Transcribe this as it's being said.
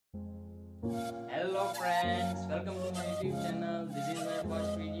Hello friends, welcome to my YouTube channel. This is my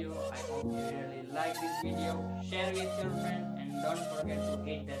first video. I hope you really like this video. Share with your friends and don't forget to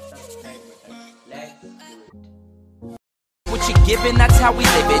hit that subscribe button. Let's do it. What you're given, that's how we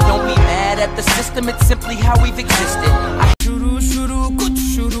live it. Don't be mad at the system, it's simply how we've existed.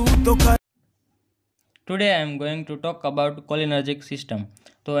 Today I am going to talk about cholinergic system.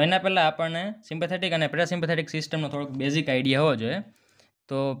 તો એના પહેલાં આપણને sympathetic અને parasympathetic સિસ્ટમનો થોડોક basic idea હોવો જોઈએ.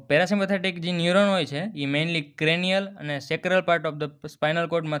 તો પેરાસિમ્પેથેટિક જે ન્યુરોન હોય છે એ મેઇનલી ક્રેનિયલ અને સેક્રલ part of the spinal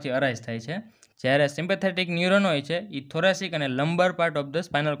કોર્ડમાંથી arise થાય છે, જ્યારે સિમ્પેથેટિક ન્યુરોન હોય છે એ થોરેસિક અને lumbar part of the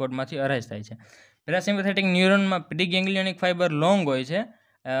spinal કોર્ડમાંથી arise થાય છે. પેરાસિમ્પેથેટિક ન્યુરોનમાં પ્રીગેંગ્લિયોનિક ફાઇબર લોંગ હોય છે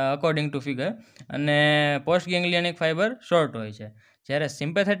અકોર્ડિંગ ટુ ફિગર, અને પોસ્ટ ગેંગ્લિયોનિક ફાઇબર શોર્ટ હોય છે. જ્યારે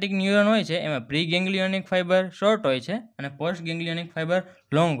સિમ્પેથેટિક ન્યુરોન હોય છે એમાં પ્રીગેંગ્લિયોનિક ફાઇબર શોર્ટ હોય છે અને પોસ્ટ ગેંગ્લિયોનિક ફાઇબર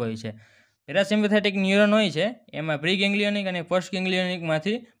લોંગ હોય છે. પેરાસિમ્પેથેટિક ન્યુરોન હોય છે એમાં પ્રીગેંગ્લિયોનિક અને પોસ્ટ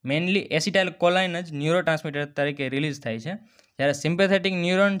ગેંગ્લિયોનિકમાંથી મેઇનલી એસિટાઇલ કોલાઇન જ ન્યુરોટ્રાન્સમીટર તરીકે રિલીઝ થાય છે. જ્યારે સિમ્પેથેટિક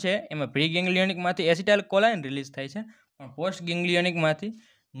ન્યુરોન છે એમાં પ્રીગેંગ્લિયોનિકમાંથી એસિટાઇલ કોલાઇન રિલીઝ થાય છે, પણ post ગેંગ્લિયોનિકમાંથી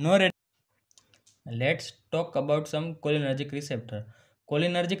no. Let's talk about sum કોલિનર્જિક receptor.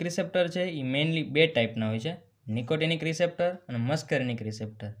 કોલિનર્જિક receptor છે એ મેઇનલી બે ટાઈપના હોય છે, નિકોટિનિક રિસેપ્ટર અને મસ્કરિનિક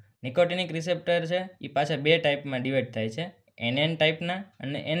રિસેપ્ટર. નિકોટિનિક રિસેપ્ટર છે એ પાછા બે ટાઈપમાં ડિવાઈડ થાય છે, NN ટાઈપના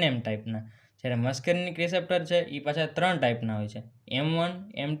અને NM ટાઈપના. જ્યારે મસ્કરિનિક રિસેપ્ટર છે એ પાછા ત્રણ ટાઈપના હોય છે, M1,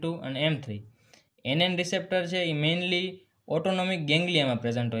 M2 અને M3. NN રિસેપ્ટર છે એ મેઇનલી ઓટોનોમિક ગેંગ્લિયામાં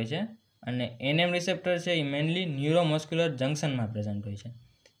પ્રેઝન્ટ હોય છે, અને NM રિસેપ્ટર છે એ મેઇનલી ન્યુરોમસ્ક્યુલર જંક્શનમાં પ્રેઝન્ટ હોય છે.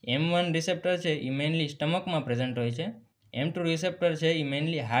 M1 રિસેપ્ટર છે એ મેઇનલી સ્ટમકમાં પ્રેઝન્ટ હોય છે. M2 રિસેપ્ટર છે એ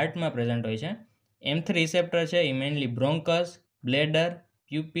મેઇનલી હાર્ટમાં પ્રેઝન્ટ હોય છે. M3 રિસેપ્ટર છે એ મેઇનલી બ્રોન્કસ, બ્લેડર,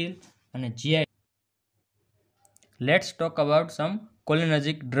 પ્યુપિલ અને GI. Let's talk about sum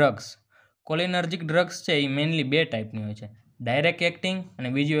કોલિનર્જિક drugs. કોલિનર્જિક drugs છે એ મેઇનલી બે ટાઈપની હોય છે, ડાયરેક્ટ એક્ટિંગ અને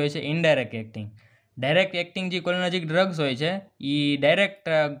બીજી હોય છે ઇનડાયરેક્ટ એક્ટિંગ. ડાયરેક્ટ એક્ટિંગ જે કોલિનર્જિક ડ્રગ્સ હોય છે એ ડાયરેક્ટ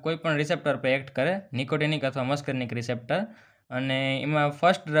કોઈ પણ રિસેપ્ટર પર એક્ટ કરે, નિકોટિનિક અથવા મસ્કરિનિક રિસેપ્ટર. અને એમાં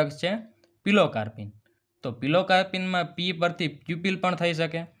ફર્સ્ટ ડ્રગ્સ છે પિલોકાર્પિન. તો પિલોકાર્પિનમાં પી પરથી પ્યુપિલ પણ થઈ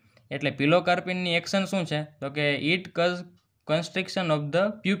શકે. એટલે પિલોકાર્પિનની એક્શન શું છે તો કે it cause constriction of the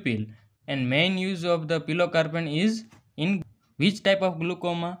pupil and main use of the pilocarpine is in which type of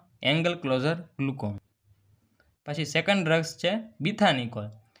glaucoma? Angle closure glaucoma. પછી સેકન્ડ ડ્રગ્સ છે બીથાનિકોલ.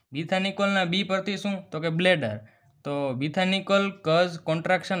 બીથાનિકોલના બી પરથી શું તો કે બ્લેડર. તો બીથાનિકોલ cause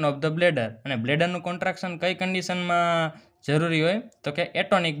contraction of the bladder, અને બ્લેડરનું કોન્ટ્રાક્શન કઈ કન્ડિશનમાં જરૂરી હોય તો કે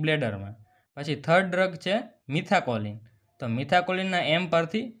એટોનિક બ્લેડરમાં. પછી થર્ડ ડ્રગ છે મિથાકોલિન. તો મિથાકોલિનના એમ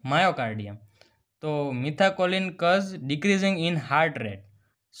પરથી માયોકાર્ડિયમ. તો મિથાકોલિન cause ડિક્રીઝિંગ in heart rate.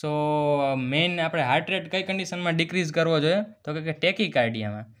 So main આપણે હાર્ટ રેટ કઈ કન્ડિશનમાં ડિક્રીઝ કરવો જોઈએ તો કે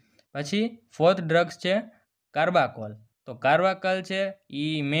ટેકીકાર્ડિયામાં. પછી ફોર્થ ડ્રગ્સ છે કાર્બાકોલ. તો કાર્બાકોલ છે એ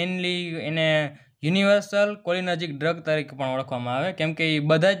મેઇનલી એને યુનિવર્સલ કોલિનર્જિક ડ્રગ તરીકે પણ ઓળખવામાં આવે, કેમ કે એ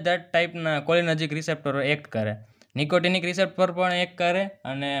બધા જ ટાઈપના કોલિનર્જિક રિસેપ્ટરો એક્ટ કરે. નિકોટિનિક રિસેપ્ટર પર પણ એક્ટ કરે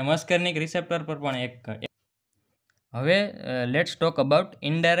અને મસ્કરિનિક રિસેપ્ટર પર પણ એક્ટ કરે. હવે let's talk about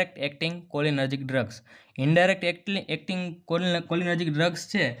indirect acting કોલિનર્જિક drugs. Indirect acting કોલિનર્જિક drugs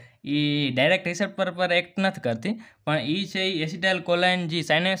છે એ ડાયરેક્ટ રિસેપ્ટર પર એક્ટ નથી કરતી, પણ એ છે એ એસિટાઇલ કોલાઇન જે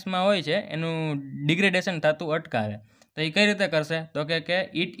સાઇનસમાં હોય છે એનું ડિગ્રેડેશન થતું અટકાવે. તો એ કઈ રીતે કરશે તો કે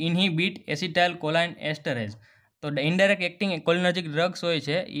ઇટ ઇનહિબિટ એસિટાઇલ કોલાઇન એસ્ટરેઝ. તો ઇનડાયરેક્ટ એક્ટિંગ કોલિનર્જિક ડ્રગ્સ હોય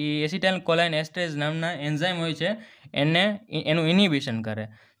છે એ એસિટાઇલ કોલાઇન એસ્ટરેઝ નામના એન્ઝાઇમ હોય છે એનું ઇનિબિશન કરે.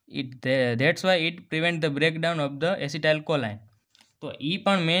 That's why it prevent the breakdown of the acetylcholine. તો એ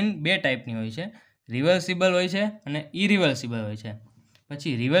પણ મેઇન બે ટાઈપની હોય છે, રિવર્સિબલ હોય છે અને ઇરિવર્સિબલ હોય છે.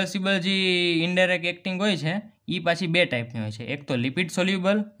 પછી રિવર્સિબલ જે ઇનડાયરેક્ટ એક્ટિંગ હોય છે એ પાછી બે ટાઈપની હોય છે, એક તો લિપિડ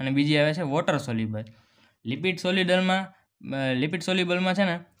સોલ્યુબલ અને બીજી આવે છે વોટર સોલ્યુબલ. લિપિડ સોલ્યુબલમાં છે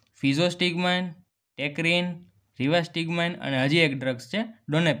ને ફિઝોસ્ટિગ્માઇન, ટેક્રીન, રિવાસ્ટિગ્માઇન અને હજી એક ડ્રગ્સ છે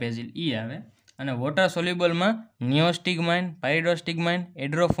ડોનેપેઝિલ એ આવે. અને વોટર સોલ્યુબલમાં નિયોસ્ટિગ્માઇન, પાયરોસ્ટિગ્માઇન,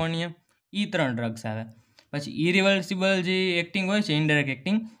 એડ્રોફોનિયમ એ ત્રણ ડ્રગ્સ આવે. પછી ઇરિવર્સિબલ જે એક્ટિંગ હોય છે ઇનડાયરેક્ટ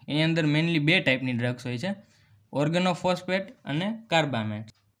એક્ટિંગ, એની અંદર મેઇનલી બે ટાઈપની ડ્રગ્સ હોય છે, ઓર્ગanophosphate અને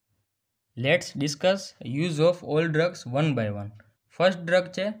carbamates. Let's discuss use of all drugs one by one. First drug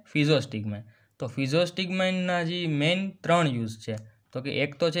છે ફિઝોસ્ટિગ્માઇન. તો ફિઝોસ્ટિગ્માઇનના જે મેઇન ત્રણ યુઝ છે તો કે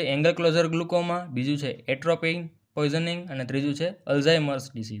એક તો છે એંગલ ક્લોઝર ગ્લુકોમા, બીજું છે એટ્રોપિન પોઈઝનિંગ અને ત્રીજું છે અલ્ઝાઇમર્સ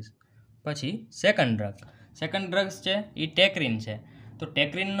ડિસીઝ. પછી સેકન્ડ ડ્રગ્સ છે એ ટેક્રીન છે. તો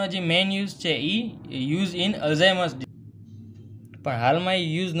ટેક્રીનનો જે મેઇન યુઝ છે એ યુઝ ઇન અલ્ઝાઇમર્સ, પણ હાલમાં એ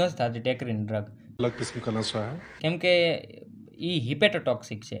યુઝ નથી થતી ટેક્રીન ડ્રગ, કેમ કે એ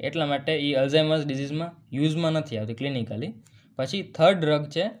હિપેટોટોક્સિક છે, એટલા માટે એ અલ્ઝાઇમર્સ ડિઝીઝમાં યુઝમાં નથી આવતી ક્લિનિકલી. પછી થર્ડ ડ્રગ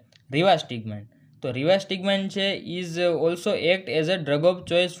છે રિવાસ્ટિગ્માઇન. તો રિવાસ્ટિગમાઇન છે is also act as a drug of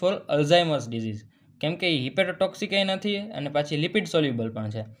choice four Alzheimer's disease, કેમ કે એ હિપેટોટોક્સિક નથી અને પાછી લિપિડ સોલ્યુબલ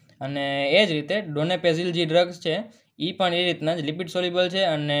પણ છે. અને એ જ રીતે ડોનેપેઝિલ જે ડ્રગ્સ છે એ પણ એ રીતના જ લિપિડ સોલ્યુબલ છે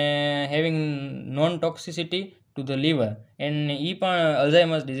અને having non toxicity to the liver, and એ પણ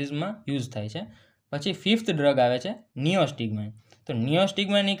અલ્ઝાઇમર્સ ડિઝીઝમાં યુઝ થાય છે. પછી 5th ડ્રગ આવે છે નિયોસ્ટિગમાઇન. તો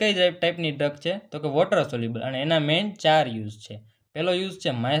નિયોસ્ટિગમાઇન એ કઈ ટાઈપની ડ્રગ છે તો કે વોટર સોલ્યુબલ, અને એના મેઇન 4 યુઝ છે. પહેલો યુઝ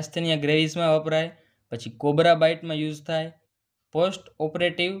છે માયસ્થેનિયા ગ્રેવિસમાં વપરાય, પછી કોબ્રા બાઇટમાં યુઝ થાય, પોસ્ટ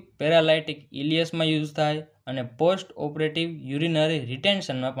ઓપરેટિવ પેરાલાઇટિક ઇલિયસમાં યુઝ થાય, અને પોસ્ટ ઓપરેટિવ યુરિનરી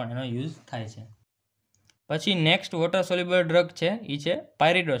રિટેન્શનમાં પણ એનો યુઝ થાય છે. પછી નેક્સ્ટ વોટર સોલ્યુબલ ડ્રગ છે એ છે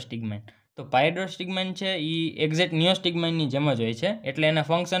પાયરિડોસ્ટિગમાઇન. તો પાયરિડોસ્ટિગમાઇન છે એ એક્ઝેક્ટ નિયોસ્ટિગમાઇનની જેમ જ હોય છે, એટલે એના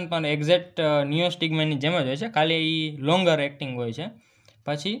ફંક્શન પણ એક્ઝેક્ટ નિયોસ્ટિગમાઇનની જેમ જ હોય છે, ખાલી એ લોંગર એક્ટિંગ હોય છે.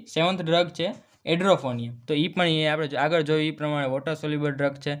 પછી 7th ડ્રગ છે એડ્રોફોનિયમ. તો એ પણ આપણે આગળ જોયું એ પ્રમાણે વોટર સોલ્યુબલ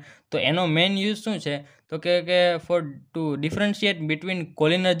ડ્રગ છે. તો એનો મેઇન યુઝ શું છે તો કે four two differentiate between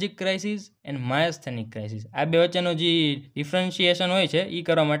કોલિનર્જિક crisis and માયસ્થેનિક crisis. આ બે વચ્ચેનો જે ડિફરન્શિએશન હોય છે એ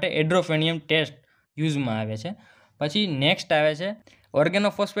કરવા માટે એડ્રોફોનિયમ ટેસ્ટ યુઝમાં આવે છે. પછી નેક્સ્ટ આવે છે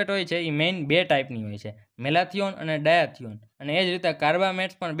ઓર્ગેનોફોસ્ફેટ હોય છે એ મેઇન 2 ટાઈપની હોય છે, મેલાથિયોન અને ડાયાથિયોન. અને એ જ રીતે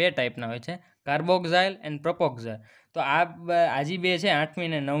કાર્બામેટ્સ પણ 2 ટાઈપના હોય છે, કાર્બોક્ઝાઇલ એન્ડ પ્રોપોક્ઝાઇલ. તો આજી 2 છે 8મી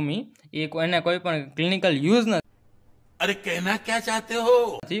અને 9મી, એ એના કોઈ પણ ક્લિનિકલ યુઝ નથી. अरे कहना क्या चाहते हो?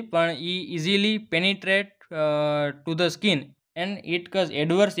 પણ એ easily penetrate to the skin and it cause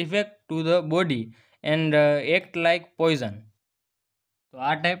adverse effect to the body and act like poison. તો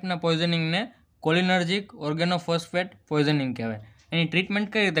આ ટાઈપના પોઈઝનિંગને કોલિનર્જિક ઓર્ગેનોફોસ્ફેટ પોઈઝનિંગ કહેવાય. એની ટ્રીટમેન્ટ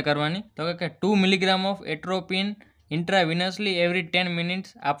કઈ રીતે કરવાની તો કે 2 મિલીગ્રામ ઓફ એટ્રોપિન ઇન્ટ્રાવિનસલી એવરી 10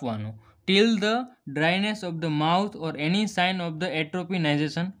 મિનિટ્સ આપવાનું till the dryness of the mouth or any sign of the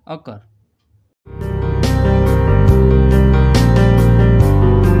એટ્રોપિનાઇઝેશન અકર.